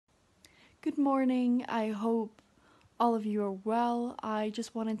Good morning. I hope all of you are well. I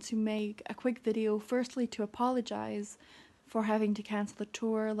just wanted to make a quick video firstly to apologize for having to cancel the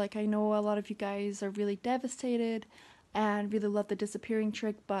tour. Like, I know a lot of you guys are really devastated and really love the disappearing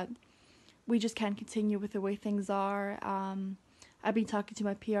trick, but we just can't continue with the way things are. I've been talking to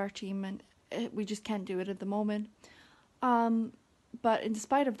my PR team and we just can't do it at the moment. But in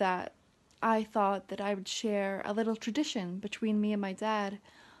spite of that, I thought that I would share a little tradition between me and my dad.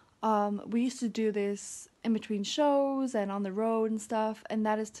 We used to do this in between shows and on the road and stuff, and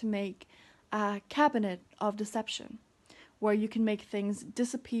that is to make a cabinet of deception, where you can make things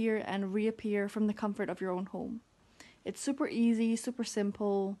disappear and reappear from the comfort of your own home. It's super easy, super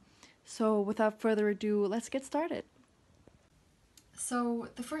simple, so without further ado, let's get started. So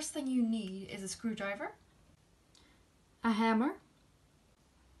the first thing you need is a screwdriver, a hammer,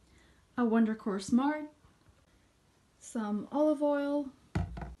 a Wondercore Smart, some olive oil,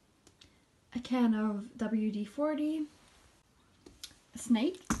 a can of WD-40, a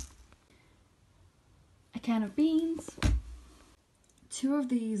snake, a can of beans, 2 of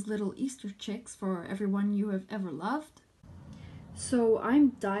these little Easter chicks for everyone you have ever loved. So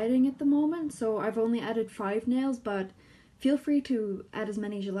I'm dieting at the moment, so I've only added 5 nails, but feel free to add as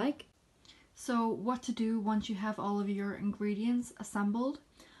many as you like. So what to do once you have all of your ingredients assembled.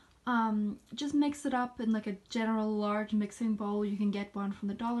 Just mix it up in like a general large mixing bowl. You can get one from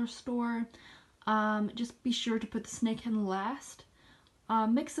the dollar store. Just be sure to put the snake in last.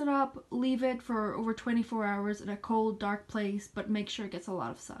 Mix it up, leave it for over 24 hours in a cold, dark place, but make sure it gets a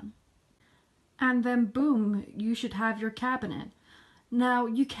lot of sun. And then boom, you should have your cabinet. Now,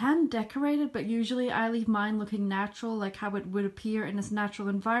 you can decorate it, but usually I leave mine looking natural, like how it would appear in its natural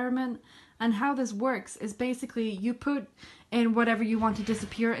environment. And how this works is basically you put in whatever you want to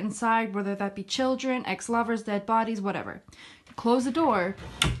disappear inside, whether that be children, ex-lovers, dead bodies, whatever. You close the door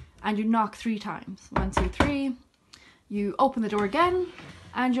and you knock 3 times. 1, 2, 3. You open the door again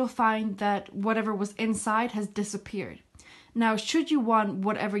and you'll find that whatever was inside has disappeared. Now, should you want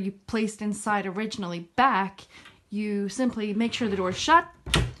whatever you placed inside originally back, you simply make sure the door is shut,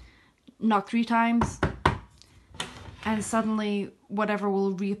 knock 3 times, and suddenly whatever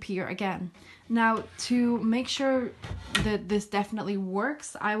will reappear again. Now, to make sure that this definitely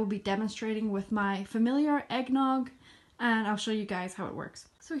works, I will be demonstrating with my familiar eggnog, and I'll show you guys how it works.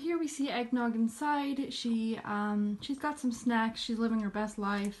 So here we see eggnog inside. She's got some snacks. She's living her best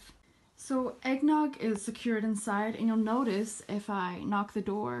life. So eggnog is secured inside, and you'll notice if I knock the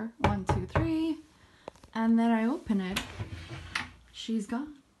door 1, 2, 3, and then I open it, she's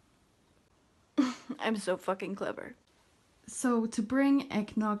gone. I'm so fucking clever. So to bring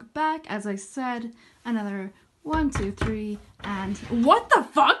eggnog back, as I said, another 1, 2, 3, and what the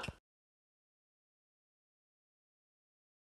fuck?